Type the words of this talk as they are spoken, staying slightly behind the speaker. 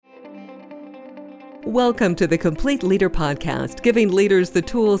Welcome to the Complete Leader Podcast, giving leaders the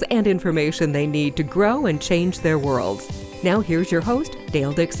tools and information they need to grow and change their worlds. Now here's your host,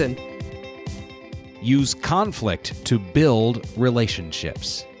 Dale Dixon. Use conflict to build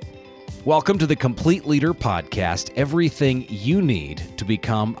relationships. Welcome to the Complete Leader Podcast, everything you need to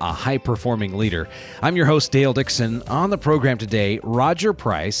become a high-performing leader. I'm your host, Dale Dixon. On the program today, Rodger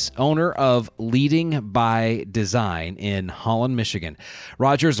Price, owner of Leading by Design in Holland, Michigan.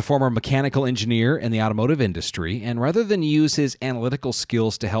 Rodger is a former mechanical engineer in the automotive industry, and rather than use his analytical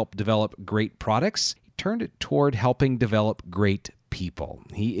skills to help develop great products, he turned it toward helping develop great people.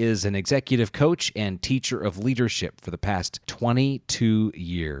 He is an executive coach and teacher of leadership for the past 22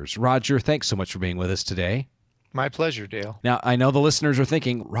 years. Rodger, thanks so much for being with us today. My pleasure, Dale. Now, I know the listeners are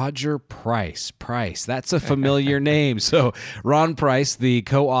thinking, Rodger Price, that's a familiar name. So, Ron Price, the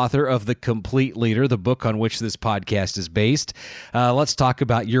co-author of The Complete Leader, the book on which this podcast is based. Let's talk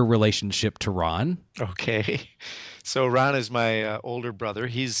about your relationship to Ron. Okay. So Ron is my older brother.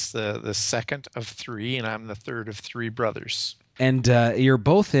 He's the second of three, and I'm the third of three brothers. And you're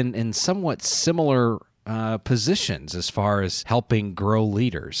both in somewhat similar positions as far as helping grow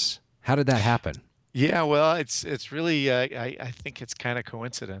leaders. How did that happen? Yeah, well, it's really, I think it's kind of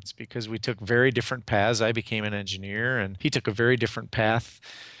coincidence because we took very different paths. I became an engineer, and he took a very different path,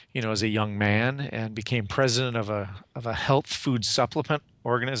 as a young man, and became president of a health food supplement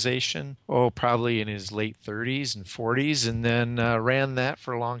organization, probably in his late 30s and 40s, and then ran that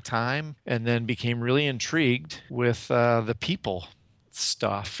for a long time, and then became really intrigued with the people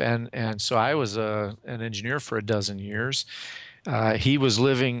stuff. And so I was an engineer for a dozen years. He was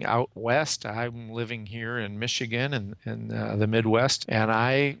living out west. I'm living here in Michigan and the Midwest. And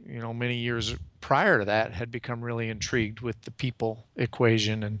I, many years prior to that, had become really intrigued with the people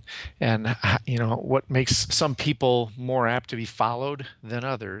equation and what makes some people more apt to be followed than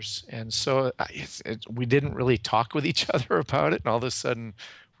others. And so we didn't really talk with each other about it. And all of a sudden,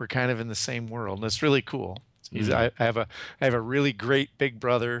 we're kind of in the same world. And it's really cool. I have a really great big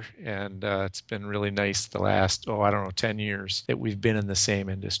brother, and it's been really nice the last 10 years that we've been in the same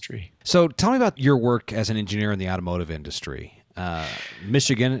industry. So tell me about your work as an engineer in the automotive industry.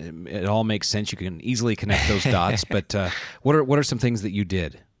 Michigan, it all makes sense. You can easily connect those dots. But what are some things that you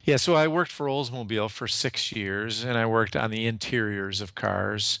did? Yeah, so I worked for Oldsmobile for 6 years, and I worked on the interiors of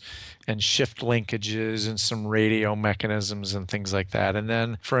cars and shift linkages and some radio mechanisms and things like that. And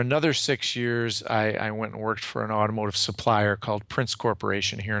then for another 6 years, I went and worked for an automotive supplier called Prince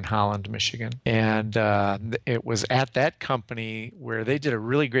Corporation here in Holland, Michigan. And it was at that company where they did a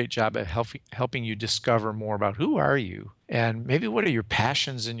really great job at helping you discover more about who are you and maybe what are your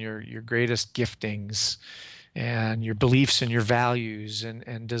passions and your greatest giftings and your beliefs and your values,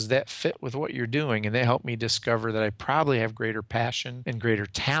 and does that fit with what you're doing? And they helped me discover that I probably have greater passion and greater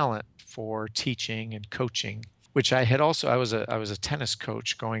talent for teaching and coaching, which I was a tennis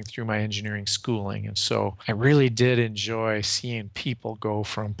coach going through my engineering schooling. And so I really did enjoy seeing people go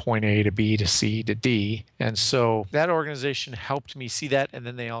from point A to B to C to D. And so that organization helped me see that. And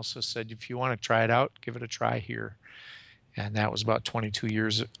then they also said, if you want to try it out, give it a try here. And that was about 22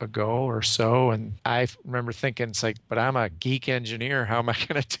 years ago or so. And I remember thinking, but I'm a geek engineer. How am I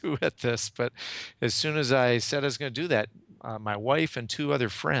going to do at this? But as soon as I said I was going to do that, my wife and two other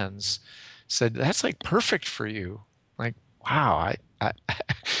friends said, that's perfect for you. Wow, I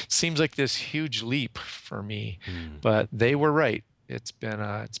seems like this huge leap for me. But they were right. It's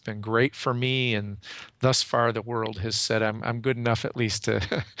been great for me, and thus far the world has said I'm good enough at least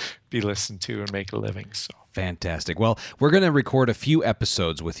to be listened to and make a living. So fantastic. Well, we're going to record a few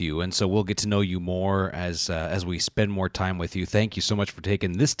episodes with you, and so we'll get to know you more as we spend more time with you. Thank you so much for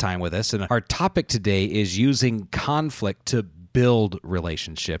taking this time with us. And our topic today is using conflict to build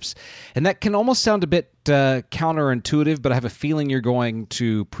relationships. And that can almost sound a bit counterintuitive, but I have a feeling you're going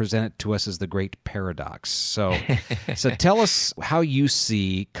to present it to us as the great paradox. So tell us how you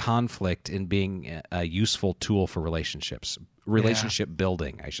see conflict in being a useful tool for relationship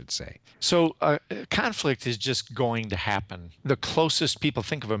building, I should say. So conflict is just going to happen. The closest people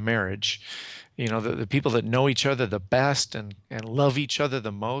think of a marriage, the people that know each other the best and love each other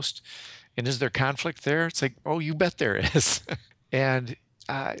the most. And is there conflict there? It's you bet there is. And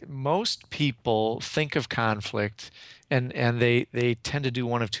most people think of conflict And they tend to do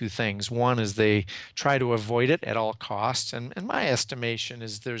one of two things. One is they try to avoid it at all costs. And my estimation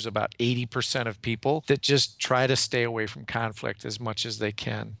is there's about 80% of people that just try to stay away from conflict as much as they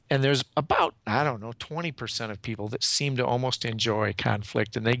can. And there's about, I don't know, 20% of people that seem to almost enjoy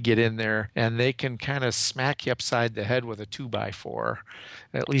conflict, and they get in there and they can kind of smack you upside the head with a 2x4.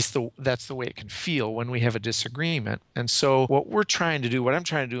 At least that's the way it can feel when we have a disagreement. And so what I'm trying to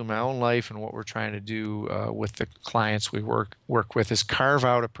do in my own life, and what we're trying to do with the clients we work with, is carve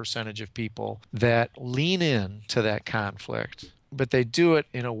out a percentage of people that lean in to that conflict, but they do it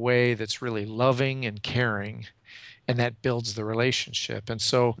in a way that's really loving and caring, and that builds the relationship. And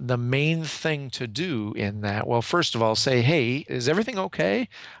so the main thing to do in that, well, first of all, say, hey, is everything okay?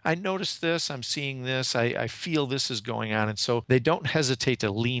 I noticed this, I'm seeing this, I feel this is going on. And so they don't hesitate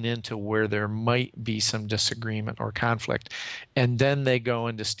to lean into where there might be some disagreement or conflict. And then they go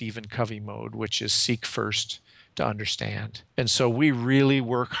into Stephen Covey mode, which is seek first to understand. And so we really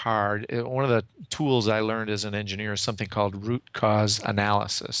work hard. One of the tools I learned as an engineer is something called root cause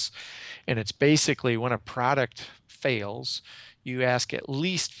analysis. And it's basically when a product fails, you ask at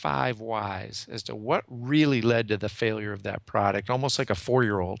least 5 whys as to what really led to the failure of that product, almost like a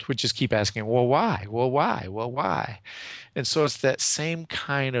 4-year-old would just keep asking, well, why? Well, why? Well, why? And so it's that same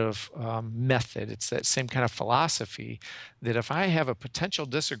kind of method. It's that same kind of philosophy that if I have a potential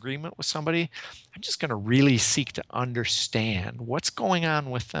disagreement with somebody, I'm just going to really seek to understand what's going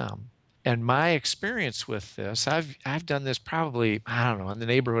on with them. And my experience with this, I've done this probably, I don't know, in the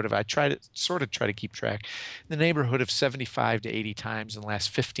neighborhood of, I try to keep track, in the neighborhood of 75 to 80 times in the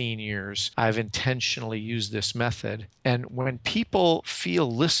last 15 years, I've intentionally used this method. And when people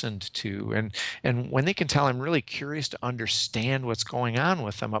feel listened to, and when they can tell I'm really curious to understand what's going on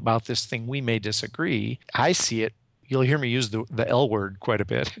with them about this thing we may disagree, I see it, you'll hear me use the L word quite a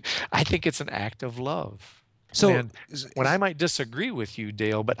bit. I think it's an act of love. So when I might disagree with you,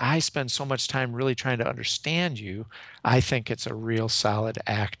 Dale, but I spend so much time really trying to understand you, I think it's a real solid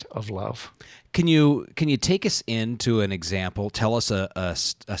act of love. Can you take us into an example? Tell us a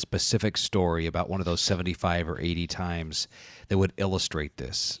specific story about one of those 75 or 80 times that would illustrate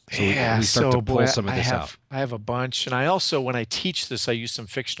this. So we start to pull some of this out. I have a bunch. And I also, when I teach this, I use some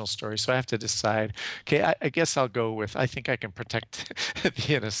fictional stories. So I have to decide, okay, I guess I'll go with, I think I can protect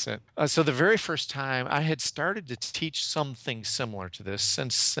the innocent. So the very first time I had started to teach something similar to this,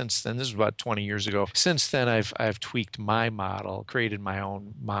 since then, this was about 20 years ago. Since then, I've tweaked my model, created my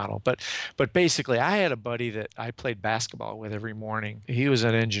own model. But basically, I had a buddy that I played basketball with every morning. He was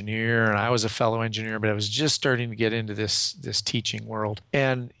an engineer, and I was a fellow engineer, but I was just starting to get into this teaching world.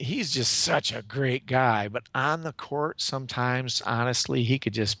 And he's just such a great guy. But on the court, sometimes, honestly, he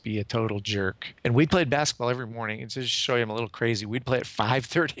could just be a total jerk. And we played basketball every morning. And to just show you I'm a little crazy, we'd play at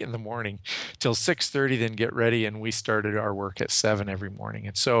 5:30 in the morning till 6:30, then get ready, and we started our work at 7 every morning.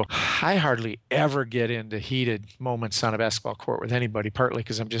 And so I hardly ever get into heated moments on a basketball court with anybody, partly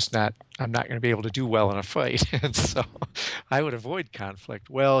because I'm not going to be able to do well in a fight. And so I would avoid conflict.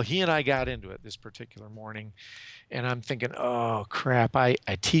 Well, he and I got into it this particular morning, and I'm thinking, oh, crap, I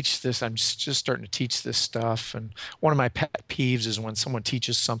teach this. I'm just starting to teach this stuff. And one of my pet peeves is when someone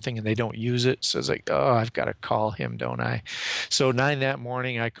teaches something and they don't use it. So it's like, oh, I've got to call him, don't I? So 9 that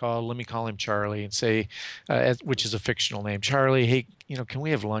morning, let me call him Charlie and say, which is a fictional name, Charlie, hey, can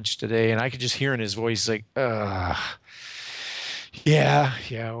we have lunch today? And I could just hear in his voice, like, yeah,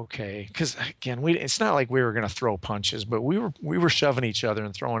 okay. Because again, it's not like we were going to throw punches, but we were shoving each other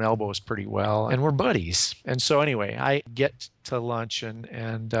and throwing elbows pretty well, and we're buddies. And so anyway, I get to lunch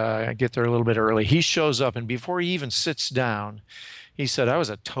and I get there a little bit early. He shows up, and before he even sits down, he said, I was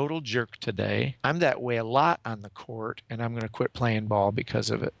a total jerk today. I'm that way a lot on the court, and I'm going to quit playing ball because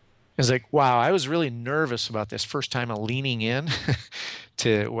of it. It's like, wow, I was really nervous about this first time of leaning in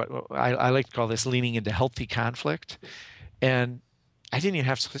to what I like to call this leaning into healthy conflict. And I didn't even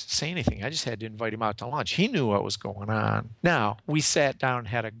have to say anything. I just had to invite him out to lunch. He knew what was going on. Now, we sat down and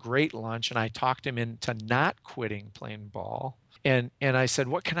had a great lunch, and I talked him into not quitting playing ball. And I said,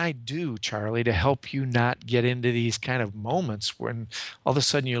 what can I do, Charlie, to help you not get into these kind of moments when all of a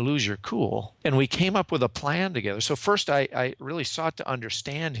sudden you lose your cool? And we came up with a plan together. So first, I really sought to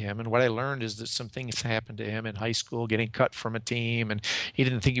understand him. And what I learned is that some things happened to him in high school, getting cut from a team, and he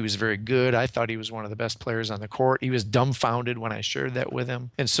didn't think he was very good. I thought he was one of the best players on the court. He was dumbfounded when I shared that with him.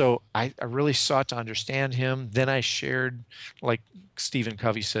 And so I really sought to understand him. Then I shared, like Stephen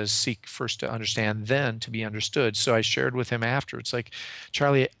Covey says, seek first to understand, then to be understood. So I shared with him after. It's like,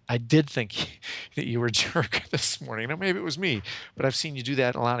 Charlie, I did think that you were a jerk this morning. Now, maybe it was me, but I've seen you do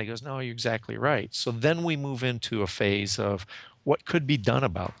that a lot. He goes, no, you're exactly right. So then we move into a phase of what could be done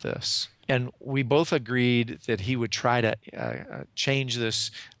about this. And we both agreed that he would try to change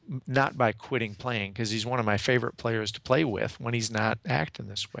this, not by quitting playing, because he's one of my favorite players to play with when he's not acting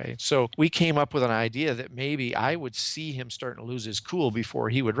this way. So we came up with an idea that maybe I would see him starting to lose his cool before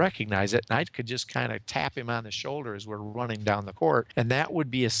he would recognize it, and I could just kind of tap him on the shoulder as we're running down the court, and that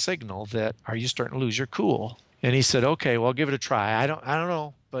would be a signal that, are you starting to lose your cool? And he said, okay, well, give it a try. I don't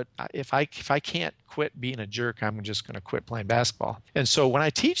know, but if I can't quit being a jerk, I'm just going to quit playing basketball. And so when I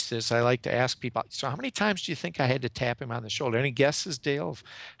teach this, I like to ask people, so how many times do you think I had to tap him on the shoulder? Any guesses, Dale, of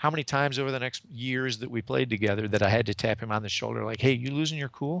how many times over the next years that we played together that I had to tap him on the shoulder, like, hey, you losing your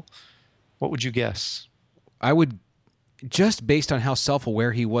cool? What would you guess? I would, just based on how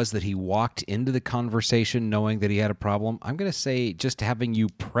self-aware he was that he walked into the conversation knowing that he had a problem, I'm going to say just having you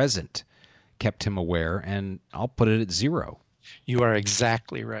present kept him aware, and I'll put it at 0. You are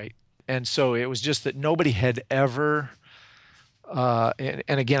exactly right. And so it was just that nobody had ever, and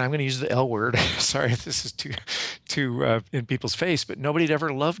again, I'm going to use the L word. Sorry if this is too in people's face, but nobody had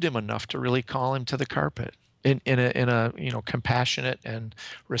ever loved him enough to really call him to the carpet in a compassionate and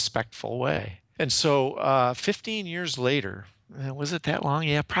respectful way. And so 15 years later, was it that long?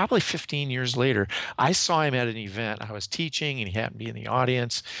 Yeah, probably 15 years later, I saw him at an event. I was teaching, and he happened to be in the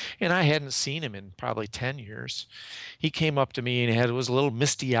audience, and I hadn't seen him in probably 10 years. He came up to me, and he was a little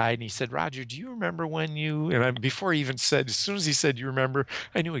misty-eyed, and he said, Rodger, do you remember when you, before he even said, as soon as he said, you remember,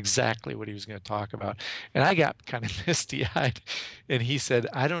 I knew exactly what he was going to talk about. And I got kind of misty-eyed, and he said,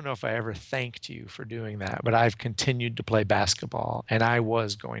 I don't know if I ever thanked you for doing that, but I've continued to play basketball, and I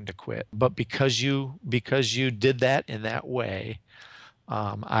was going to quit. But because you did that in that way,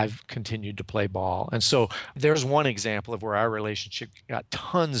 I've continued to play ball. And so there's one example of where our relationship got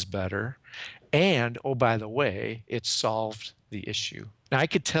tons better. And, oh, by the way, it solved the issue. Now, I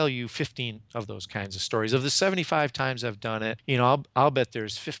could tell you 15 of those kinds of stories. Of the 75 times I've done it, I'll bet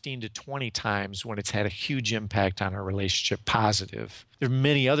there's 15 to 20 times when it's had a huge impact on our relationship, positive. There are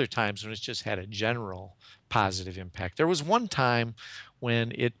many other times when it's just had a general positive impact. There was one time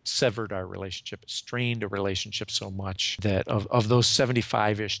when it severed our relationship, it strained a relationship so much that of those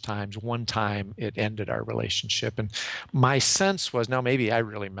 75-ish times, one time it ended our relationship. And my sense was, now maybe I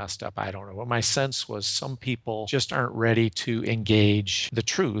really messed up, I don't know, but my sense was some people just aren't ready to engage the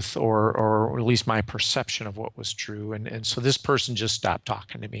truth, or at least my perception of what was true. And so this person just stopped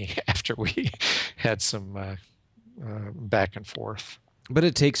talking to me after we had some back and forth. But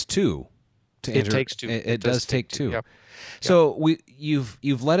it takes two. It takes two. It does take two. Yep. So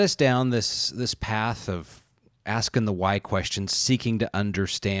you've led us down this path of asking the why questions, seeking to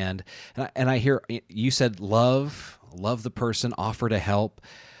understand, and I hear you said love the person, offer to help.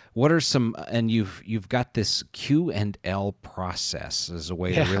 What are some? And you've got this Q&L process as a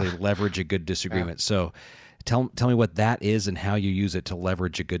way to really leverage a good disagreement. Yeah. So tell me what that is and how you use it to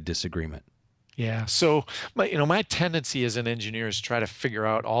leverage a good disagreement. Yeah. So my tendency as an engineer is to try to figure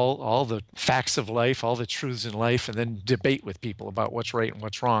out all the facts of life, all the truths in life, and then debate with people about what's right and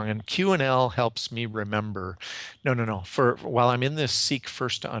what's wrong. And Q&L helps me remember, no. While I'm in this seek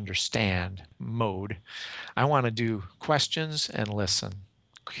first to understand mode, I want to do questions and listen.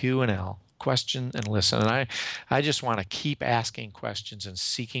 Q&L. Question and listen. And I just want to keep asking questions and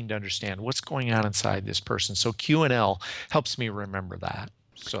seeking to understand what's going on inside this person. So Q&L helps me remember that.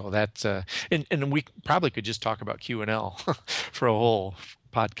 So that's and we probably could just talk about Q&L for a whole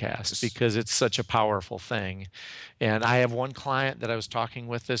podcast because it's such a powerful thing. And I have one client that I was talking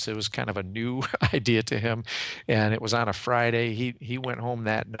with this. It was kind of a new idea to him, and it was on a Friday. He went home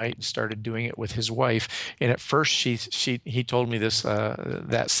that night and started doing it with his wife. And at first he told me this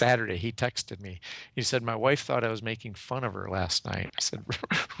that Saturday. He texted me. He said, my wife thought I was making fun of her last night. I said,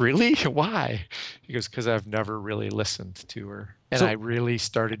 really? Why? He goes, because I've never really listened to her. And I really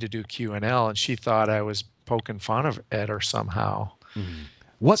started to do Q&L, and she thought I was poking fun at her somehow. Mm-hmm.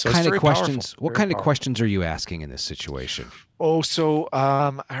 What kind of questions? What kind of questions are you asking in this situation? Oh, so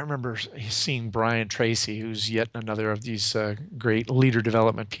I remember seeing Brian Tracy, who's yet another of these great leader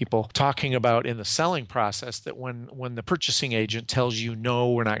development people, talking about in the selling process that when the purchasing agent tells you, no,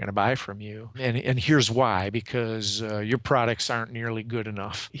 we're not going to buy from you, and here's why, because your products aren't nearly good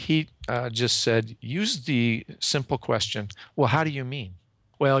enough. He just said, use the simple question, well, how do you mean?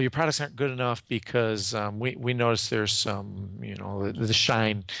 Well, your products aren't good enough because we notice there's some, the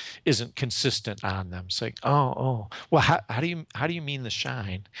shine isn't consistent on them. It's like, well, how do you mean the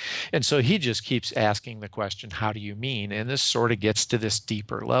shine? And so he just keeps asking the question, how do you mean? And this sort of gets to this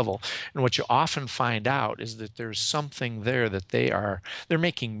deeper level. And what you often find out is that there's something there that they're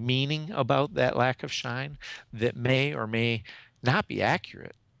making meaning about that lack of shine that may or may not be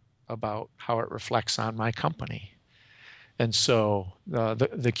accurate about how it reflects on my company. And so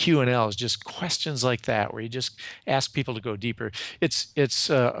the Q&L is just questions like that, where you just ask people to go deeper. It's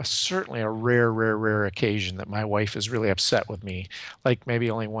certainly a rare occasion that my wife is really upset with me, like maybe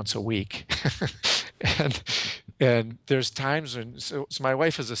only once a week. And there's times when, so my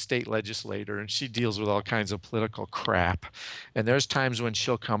wife is a state legislator and she deals with all kinds of political crap. And there's times when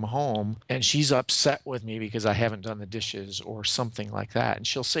she'll come home and she's upset with me because I haven't done the dishes or something like that. And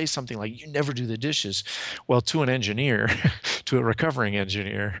she'll say something like, "You never do the dishes." Well, to an engineer, to a recovering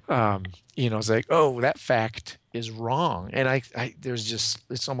engineer, it's like, oh, that fact is wrong. And there's just,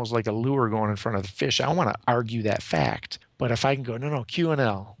 it's almost like a lure going in front of the fish. I want to argue that fact. But if I can go, no,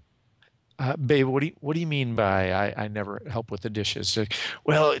 Q&L. Babe, what do you mean by I never help with the dishes? So,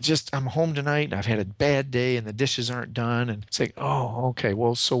 well, it's just I'm home tonight and I've had a bad day and the dishes aren't done. And it's like, oh, okay,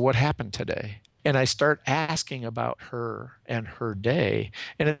 well, so what happened today? And I start asking about her and her day.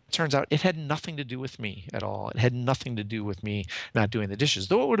 And it turns out it had nothing to do with me at all. It had nothing to do with me not doing the dishes,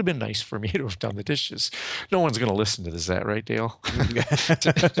 though it would have been nice for me to have done the dishes. No one's going to listen to this. Is that right, Dale?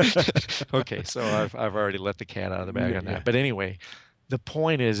 Okay, so I've already let the cat out of the bag on that. But anyway, the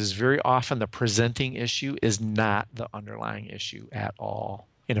point is very often the presenting issue is not the underlying issue at all.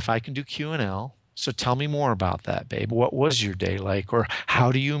 And if I can do Q&L, so tell me more about that, babe. What was your day like? Or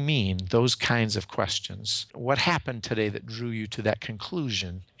how do you mean? Those kinds of questions. What happened today that drew you to that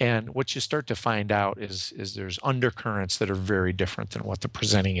conclusion? And what you start to find out is there's undercurrents that are very different than what the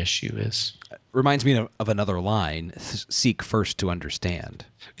presenting issue is. Reminds me of another line, seek first to understand.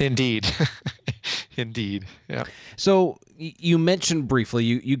 Indeed. Indeed. Yeah. So you mentioned briefly,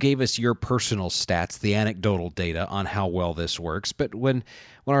 you gave us your personal stats, the anecdotal data on how well this works. But when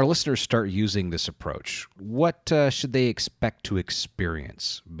our listeners start using this approach, what should they expect to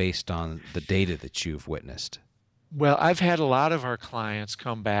experience based on the data that you've witnessed? Well, I've had a lot of our clients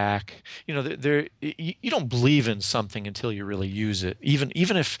come back. You don't believe in something until you really use it. Even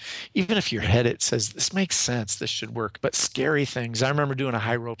if your head says this makes sense, this should work. But scary things. I remember doing a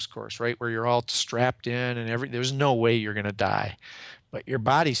high ropes course, right, where you're all strapped in and there's no way you're going to die. But your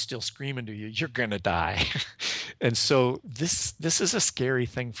body's still screaming to you, you're going to die. And so this is a scary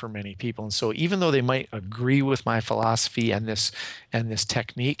thing for many people. And so even though they might agree with my philosophy and this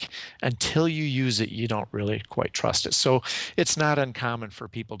technique, until you use it, you don't really quite trust it. So it's not uncommon for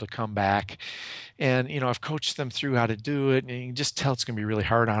people to come back. And, I've coached them through how to do it. And you can just tell it's going to be really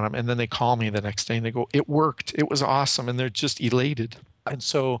hard on them. And then they call me the next day and they go, it worked. It was awesome. And they're just elated. And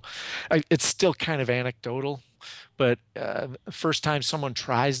so it's still kind of anecdotal. But first time someone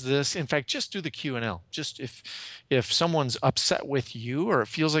tries this, in fact, just do the Q&L. Just if someone's upset with you or it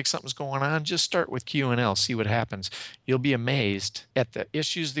feels like something's going on, just start with Q&L, see what happens. You'll be amazed at the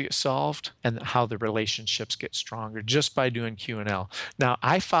issues that get solved and how the relationships get stronger just by doing Q&L. Now,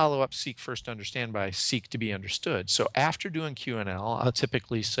 I follow up seek first to understand by seek to be understood. So after doing Q&L, I'll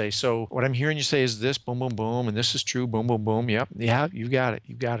typically say, so what I'm hearing you say is this, boom, boom, boom, and this is true, boom, boom, boom. Yep, yeah, you got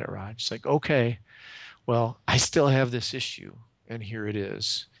it, Rod. It's like, okay. Well, I still have this issue, and here it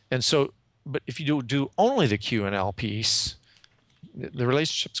is. And so, but if you do only the Q&L piece, the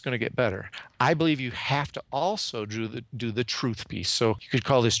relationship's going to get better. I believe you have to also do the truth piece. So you could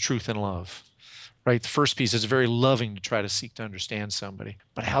call this truth and love, right? The first piece is very loving to try to seek to understand somebody,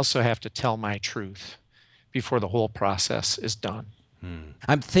 but I also have to tell my truth before the whole process is done.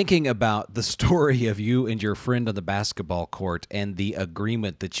 I'm thinking about the story of you and your friend on the basketball court and the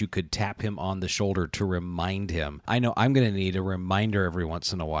agreement that you could tap him on the shoulder to remind him. I know I'm going to need a reminder every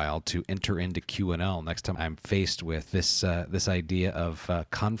once in a while to enter into Q&L next time I'm faced with this idea of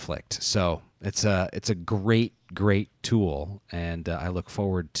conflict. So it's a great tool, and I look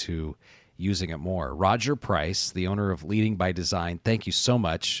forward to using it more. Rodger Price, the owner of Leading by Design, thank you so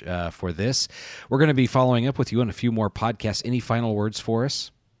much for this. We're going to be following up with you on a few more podcasts. Any final words for us?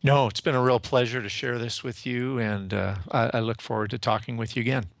 No, it's been a real pleasure to share this with you, and I look forward to talking with you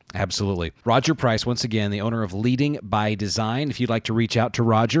again. Absolutely. Rodger Price, once again, the owner of Leading by Design. If you'd like to reach out to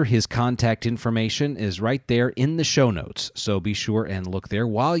Rodger, his contact information is right there in the show notes. So be sure and look there.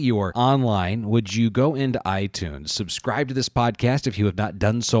 While you are online, would you go into iTunes, subscribe to this podcast if you have not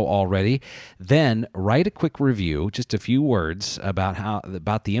done so already, then write a quick review, just a few words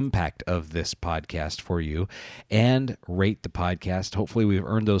about the impact of this podcast for you, and rate the podcast. Hopefully we've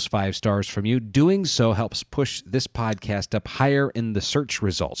earned those 5 stars from you. Doing so helps push this podcast up higher in the search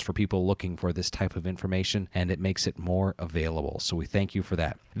results for people looking for this type of information, and it makes it more available. So we thank you for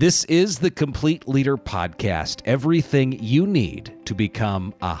that. This is the Complete Leader Podcast, everything you need to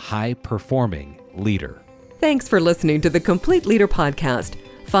become a high-performing leader. Thanks for listening to the Complete Leader Podcast.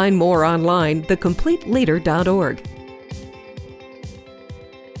 Find more online, thecompleteleader.org.